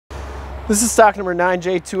This is stock number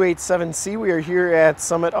 9J287C. We are here at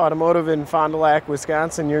Summit Automotive in Fond du Lac,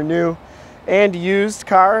 Wisconsin, your new and used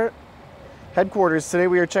car headquarters. Today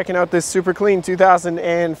we are checking out this super clean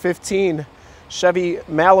 2015 Chevy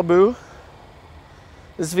Malibu.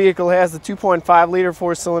 This vehicle has the 2.5 liter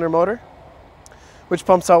 4-cylinder motor, which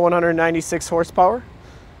pumps out 196 horsepower.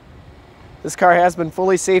 This car has been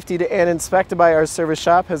fully safetied and inspected by our service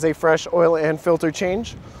shop, has a fresh oil and filter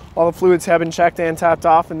change. All the fluids have been checked and topped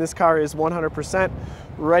off, and this car is 100%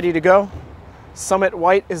 ready to go. Summit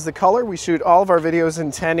White is the color. We shoot all of our videos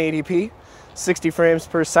in 1080p, 60 frames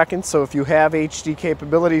per second, so if you have HD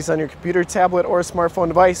capabilities on your computer, tablet, or smartphone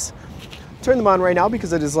device, turn them on right now,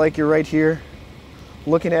 because it is like you're right here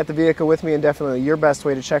looking at the vehicle with me, and definitely your best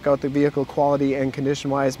way to check out the vehicle quality and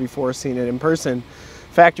condition-wise before seeing it in person.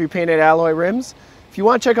 Factory painted alloy rims. If you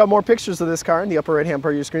want to check out more pictures of this car, in the upper right-hand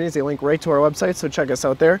part of your screen is a link right to our website, so check us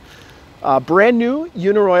out there. Brand new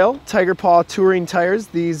Uniroyal Tiger Paw Touring tires.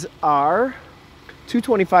 These are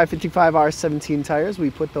 225/55R17 tires. We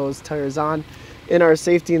put those tires on in our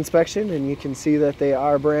safety inspection, and you can see that they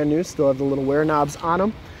are brand new. Still have the little wear knobs on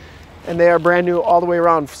them, and they are brand new all the way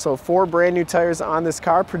around. So 4 brand new tires on this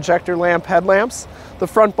car. Projector lamp headlamps. The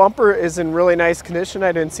front bumper is in really nice condition.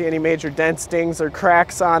 I didn't see any major dents, dings, or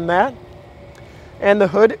cracks on that. And the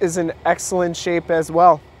hood is in excellent shape as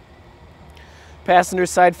well. Passenger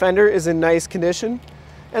side fender is in nice condition,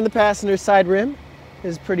 and the passenger side rim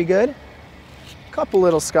is pretty good. Couple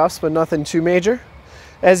little scuffs, but nothing too major.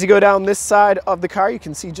 As you go down this side of the car, you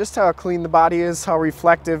can see just how clean the body is, how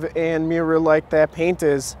reflective and mirror-like that paint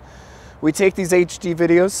is. We take these HD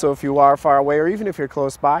videos, so if you are far away, or even if you're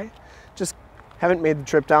close by, just haven't made the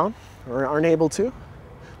trip down or aren't able to,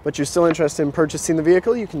 but you're still interested in purchasing the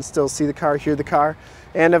vehicle, you can still see the car, hear the car,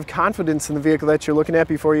 and have confidence in the vehicle that you're looking at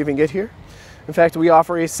before you even get here. In fact, we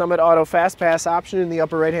offer a Summit Auto Fast Pass option in the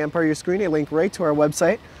upper right-hand part of your screen, a link right to our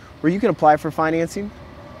website where you can apply for financing,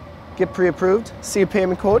 get pre-approved, see a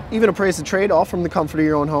payment quote, even appraise the trade, all from the comfort of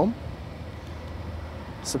your own home.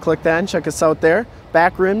 So click that and check us out there.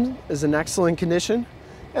 Back rim is in excellent condition,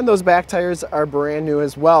 and those back tires are brand new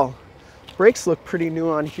as well. Brakes look pretty new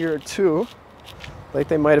on here too, like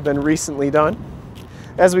they might have been recently done.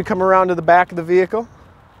 As we come around to the back of the vehicle,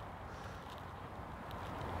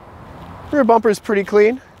 rear bumper is pretty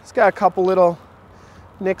clean. It's got a couple little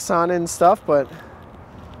nicks on it and stuff, but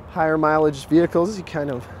higher mileage vehicles, you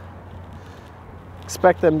kind of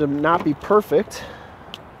expect them to not be perfect,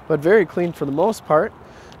 but very clean for the most part.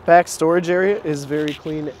 Back storage area is very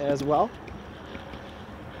clean as well.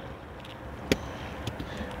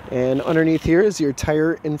 And underneath here is your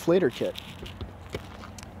tire inflator kit.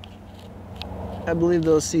 I believe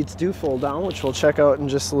those seats do fold down, which we'll check out in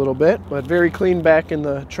just a little bit, but very clean back in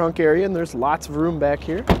the trunk area, and there's lots of room back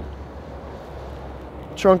here.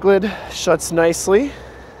 Trunk lid shuts nicely.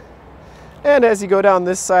 And as you go down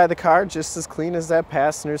this side of the car, just as clean as that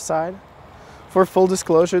passenger side. For full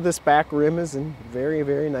disclosure, this back rim is in very,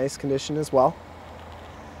 very nice condition as well.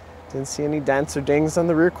 Didn't see any dents or dings on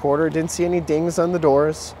the rear quarter, didn't see any dings on the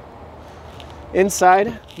doors.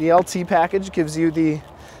 Inside, the LT package gives you the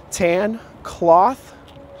tan cloth,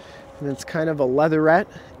 and it's kind of a leatherette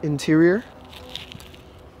interior.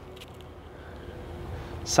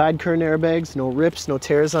 Side curtain airbags, no rips, no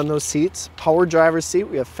tears on those seats. Power driver's seat,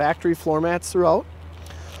 we have factory floor mats throughout.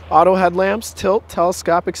 Auto headlamps, tilt,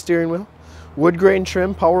 telescopic steering wheel. Woodgrain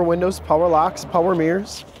trim, power windows, power locks, power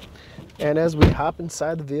mirrors. And as we hop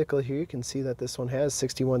inside the vehicle here, you can see that this one has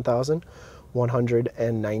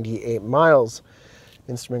 61,198 miles.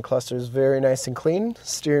 Instrument cluster is very nice and clean.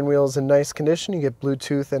 Steering wheel is in nice condition. You get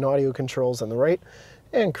Bluetooth and audio controls on the right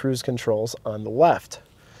and cruise controls on the left.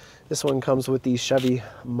 This one comes with the Chevy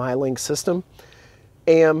MyLink system,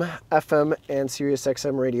 AM, FM, and Sirius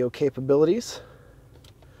XM radio capabilities.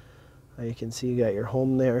 You can see you got your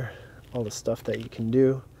home there, all the stuff that you can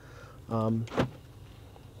do. And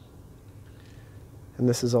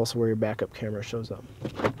this is also where your backup camera shows up.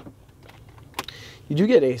 You do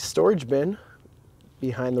get a storage bin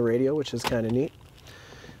behind the radio, which is kind of neat.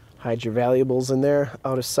 Hide your valuables in there,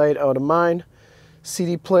 out of sight, out of mind.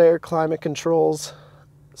 CD player, climate controls,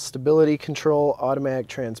 stability control, automatic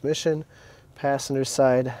transmission. Passenger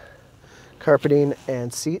side carpeting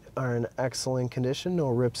and seat are in excellent condition, no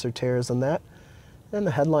rips or tears on that. And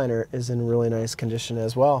the headliner is in really nice condition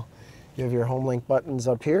as well. You have your Homelink buttons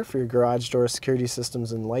up here for your garage door security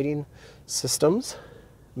systems and lighting systems,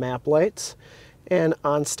 map lights, and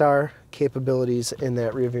Onstar capabilities in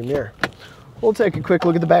that rearview mirror. We'll take a quick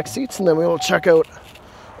look at the back seats, and then we will check out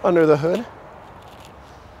under the hood.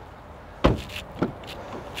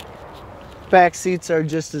 Back seats are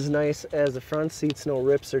just as nice as the front seats, no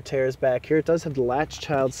rips or tears back here. It does have the latch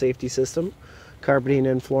child safety system. Carpeting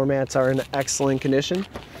and floor mats are in excellent condition.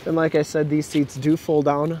 And like I said, these seats do fold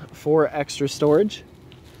down for extra storage.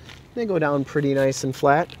 They go down pretty nice and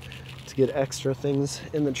flat to get extra things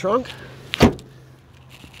in the trunk.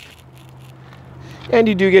 And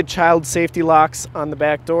you do get child safety locks on the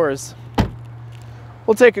back doors.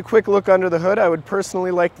 We'll take a quick look under the hood. I would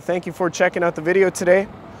personally like to thank you for checking out the video today.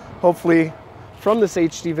 Hopefully from this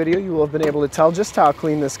HD video you will have been able to tell just how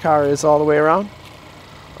clean this car is all the way around.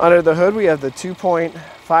 Under the hood we have the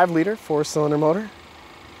 2.5 liter 4-cylinder motor.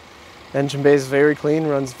 Engine bay is very clean,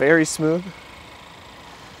 runs very smooth.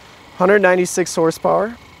 196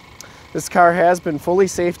 horsepower. This car has been fully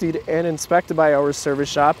safetied and inspected by our service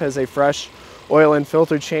shop, has a fresh oil and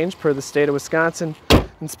filter change per the state of Wisconsin.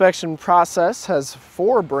 Inspection process, has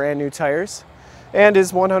 4 brand new tires and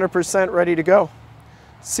is 100% ready to go.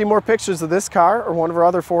 See more pictures of this car or one of our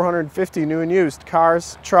other 450 new and used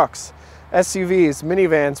cars, trucks, SUVs,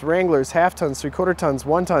 minivans, Wranglers, half tons, 3/4 tons,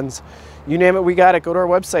 1 tons, you name it, we got it. Go to our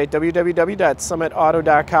website,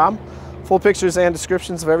 www.summitauto.com. Full pictures and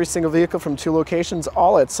descriptions of every single vehicle from 2 locations,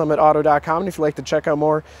 all at summitauto.com. And if you'd like to check out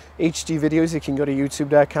more HD videos, you can go to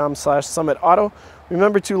youtube.com/summitauto.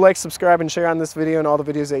 Remember to like, subscribe, and share on this video and all the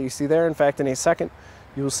videos that you see there. In fact, in a second,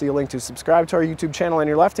 you will see a link to subscribe to our YouTube channel on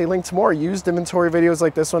your left, a link to more used inventory videos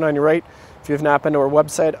like this one on your right. If you have not been to our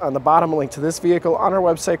website, on the bottom, a link to this vehicle on our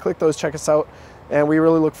website. Click those, check us out, and we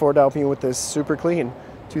really look forward to helping you with this super clean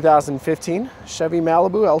 2015 Chevy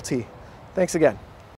Malibu LT. Thanks again.